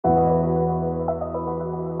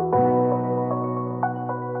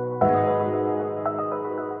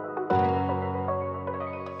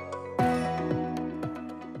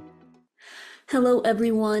Hello,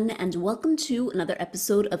 everyone, and welcome to another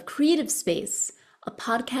episode of Creative Space, a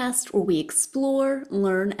podcast where we explore,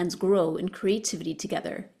 learn, and grow in creativity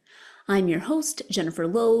together. I'm your host, Jennifer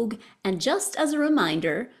Logue, and just as a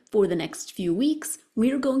reminder, for the next few weeks, we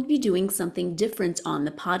are going to be doing something different on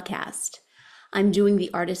the podcast. I'm doing The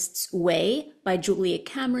Artist's Way by Julia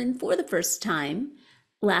Cameron for the first time.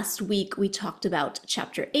 Last week, we talked about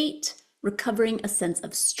Chapter 8, Recovering a Sense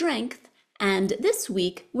of Strength, and this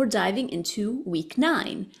week, we're diving into Week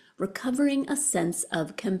 9, Recovering a Sense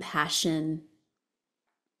of Compassion.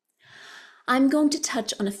 I'm going to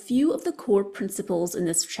touch on a few of the core principles in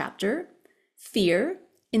this chapter: fear,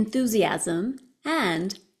 enthusiasm,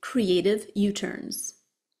 and creative U-turns.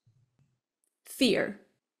 Fear.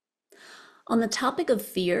 On the topic of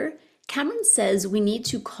fear, Cameron says we need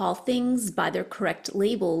to call things by their correct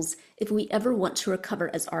labels if we ever want to recover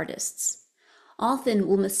as artists. Often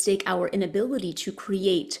we'll mistake our inability to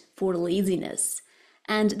create for laziness,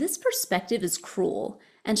 and this perspective is cruel,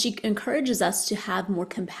 and she encourages us to have more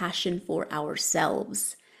compassion for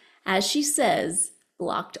ourselves. As she says,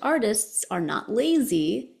 blocked artists are not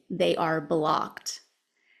lazy, they are blocked.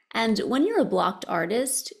 And when you're a blocked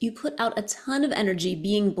artist, you put out a ton of energy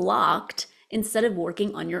being blocked instead of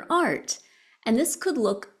working on your art. And this could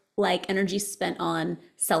look like energy spent on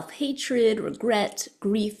self-hatred, regret,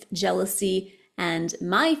 grief, jealousy, and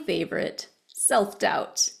my favorite,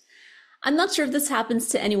 self-doubt. I'm not sure if this happens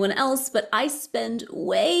to anyone else, but I spend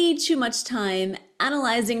way too much time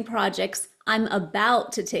analyzing projects I'm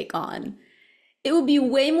about to take on. It would be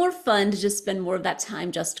way more fun to just spend more of that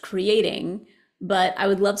time just creating, but I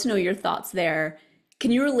would love to know your thoughts there. Can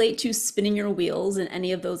you relate to spinning your wheels in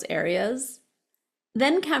any of those areas?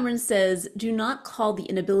 Then Cameron says, do not call the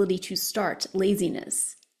inability to start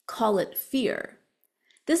laziness. Call it fear.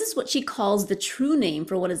 This is what she calls the true name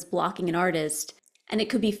for what is blocking an artist, and it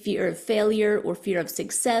could be fear of failure or fear of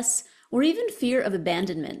success, or even fear of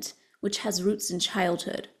abandonment, which has roots in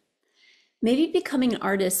childhood. Maybe becoming an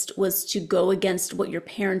artist was to go against what your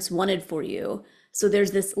parents wanted for you, so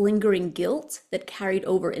there's this lingering guilt that carried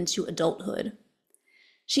over into adulthood.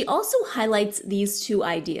 She also highlights these two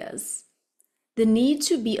ideas. The need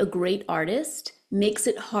to be a great artist makes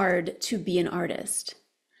it hard to be an artist.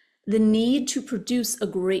 The need to produce a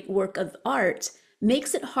great work of art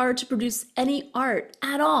makes it hard to produce any art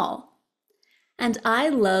at all. And I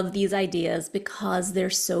love these ideas because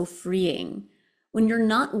they're so freeing. When you're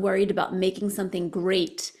not worried about making something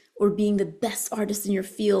great or being the best artist in your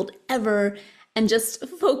field ever and just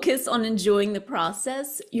focus on enjoying the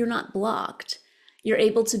process, you're not blocked. You're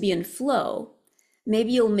able to be in flow.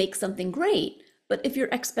 Maybe you'll make something great, but if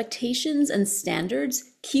your expectations and standards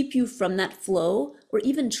keep you from that flow or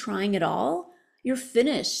even trying at all, you're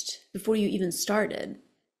finished before you even started.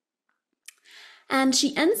 And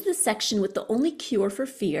she ends this section with the only cure for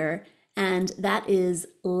fear, and that is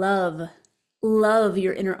love. Love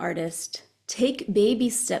your inner artist. Take baby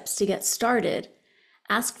steps to get started.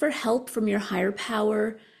 Ask for help from your higher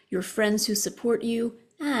power, your friends who support you,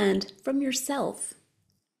 and from yourself.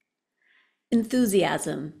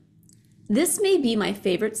 Enthusiasm. This may be my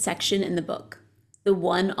favorite section in the book, the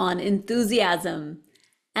one on enthusiasm.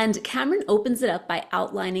 And Cameron opens it up by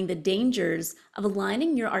outlining the dangers of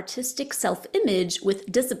aligning your artistic self-image with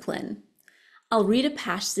discipline. I'll read a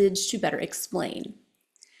passage to better explain.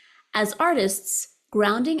 As artists,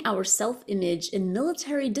 grounding our self-image in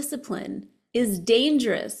military discipline is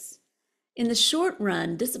dangerous. In the short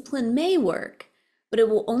run, discipline may work, but it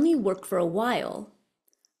will only work for a while.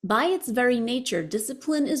 By its very nature,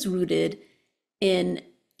 discipline is rooted in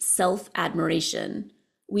self-admiration.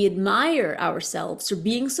 We admire ourselves for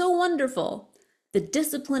being so wonderful. The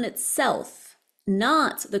discipline itself,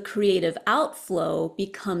 not the creative outflow,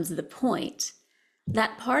 becomes the point.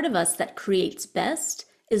 That part of us that creates best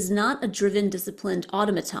is not a driven, disciplined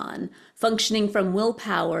automaton, functioning from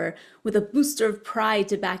willpower with a booster of pride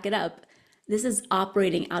to back it up. This is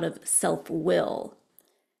operating out of self-will.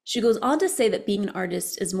 She goes on to say that being an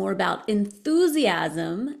artist is more about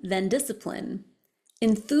enthusiasm than discipline.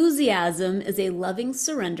 Enthusiasm is a loving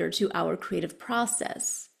surrender to our creative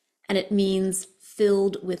process, and it means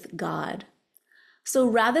filled with God. So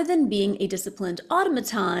rather than being a disciplined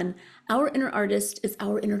automaton, our inner artist is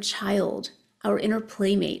our inner child, our inner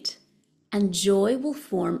playmate, and joy will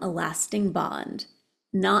form a lasting bond,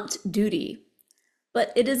 not duty.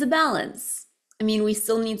 But it is a balance. I mean, we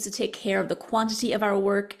still need to take care of the quantity of our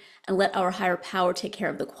work and let our higher power take care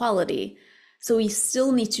of the quality. So we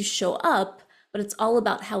still need to show up, but it's all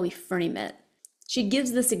about how we frame it. She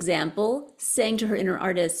gives this example, saying to her inner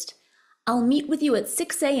artist, I'll meet with you at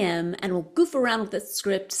 6 a.m. and we'll goof around with the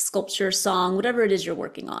script, sculpture, song, whatever it is you're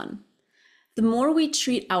working on. The more we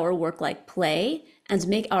treat our work like play and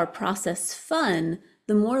make our process fun,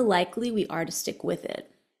 the more likely we are to stick with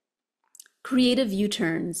it. Creative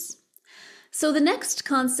U-turns. So the next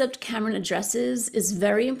concept Cameron addresses is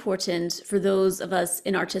very important for those of us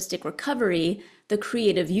in artistic recovery, the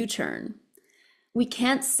creative U-turn. We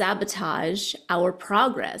can't sabotage our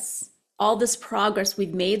progress, all this progress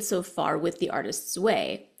we've made so far with the artist's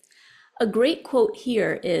way. A great quote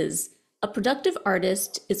here is, "A productive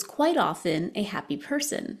artist is quite often a happy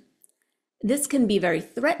person." This can be very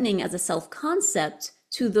threatening as a self-concept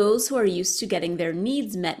to those who are used to getting their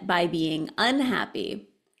needs met by being unhappy.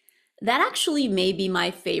 That actually may be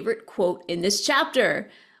my favorite quote in this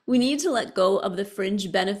chapter. We need to let go of the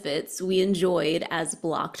fringe benefits we enjoyed as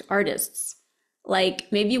blocked artists.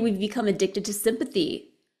 Like maybe we've become addicted to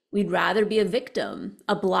sympathy. We'd rather be a victim,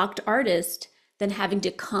 a blocked artist, than having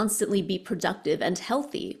to constantly be productive and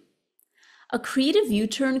healthy. A creative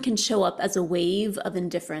U-turn can show up as a wave of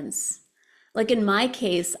indifference. Like in my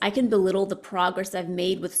case, I can belittle the progress I've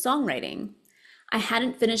made with songwriting. I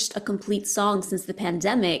hadn't finished a complete song since the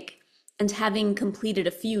pandemic, and having completed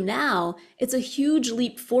a few now, it's a huge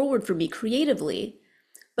leap forward for me creatively.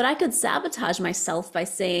 But I could sabotage myself by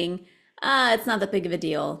saying, it's not that big of a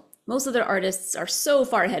deal. Most other artists are so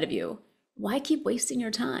far ahead of you. Why keep wasting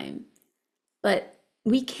your time? But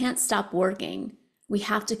we can't stop working. We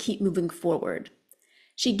have to keep moving forward.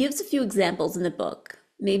 She gives a few examples in the book.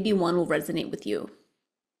 Maybe one will resonate with you.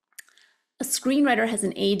 A screenwriter has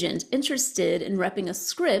an agent interested in repping a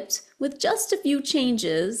script with just a few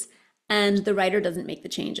changes, and the writer doesn't make the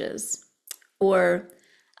changes. Or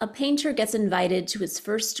a painter gets invited to his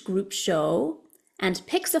first group show and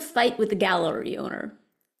picks a fight with the gallery owner.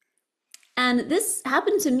 And this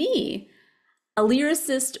happened to me. A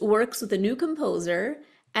lyricist works with a new composer,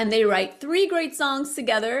 and they write 3 great songs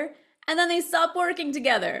together, and then they stop working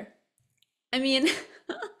together. I mean,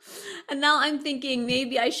 and now I'm thinking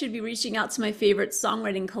maybe I should be reaching out to my favorite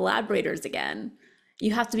songwriting collaborators again.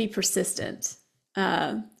 You have to be persistent.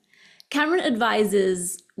 Cameron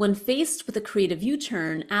advises, when faced with a creative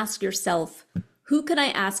U-turn, ask yourself, who can I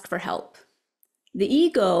ask for help? The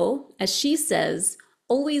ego, as she says,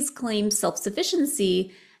 always claims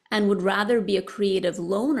self-sufficiency and would rather be a creative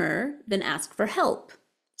loner than ask for help.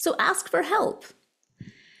 So ask for help.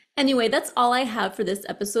 Anyway, that's all I have for this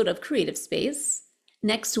episode of Creative Space.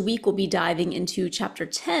 Next week, we'll be diving into Chapter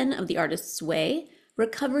 10 of The Artist's Way,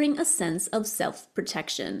 Recovering a Sense of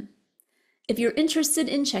Self-Protection. If you're interested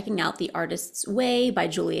in checking out The Artist's Way by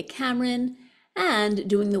Julia Cameron and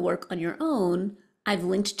doing the work on your own, I've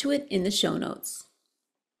linked to it in the show notes.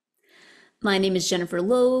 My name is Jennifer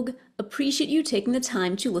Logue. Appreciate you taking the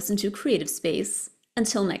time to listen to Creative Space.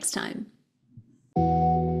 Until next time.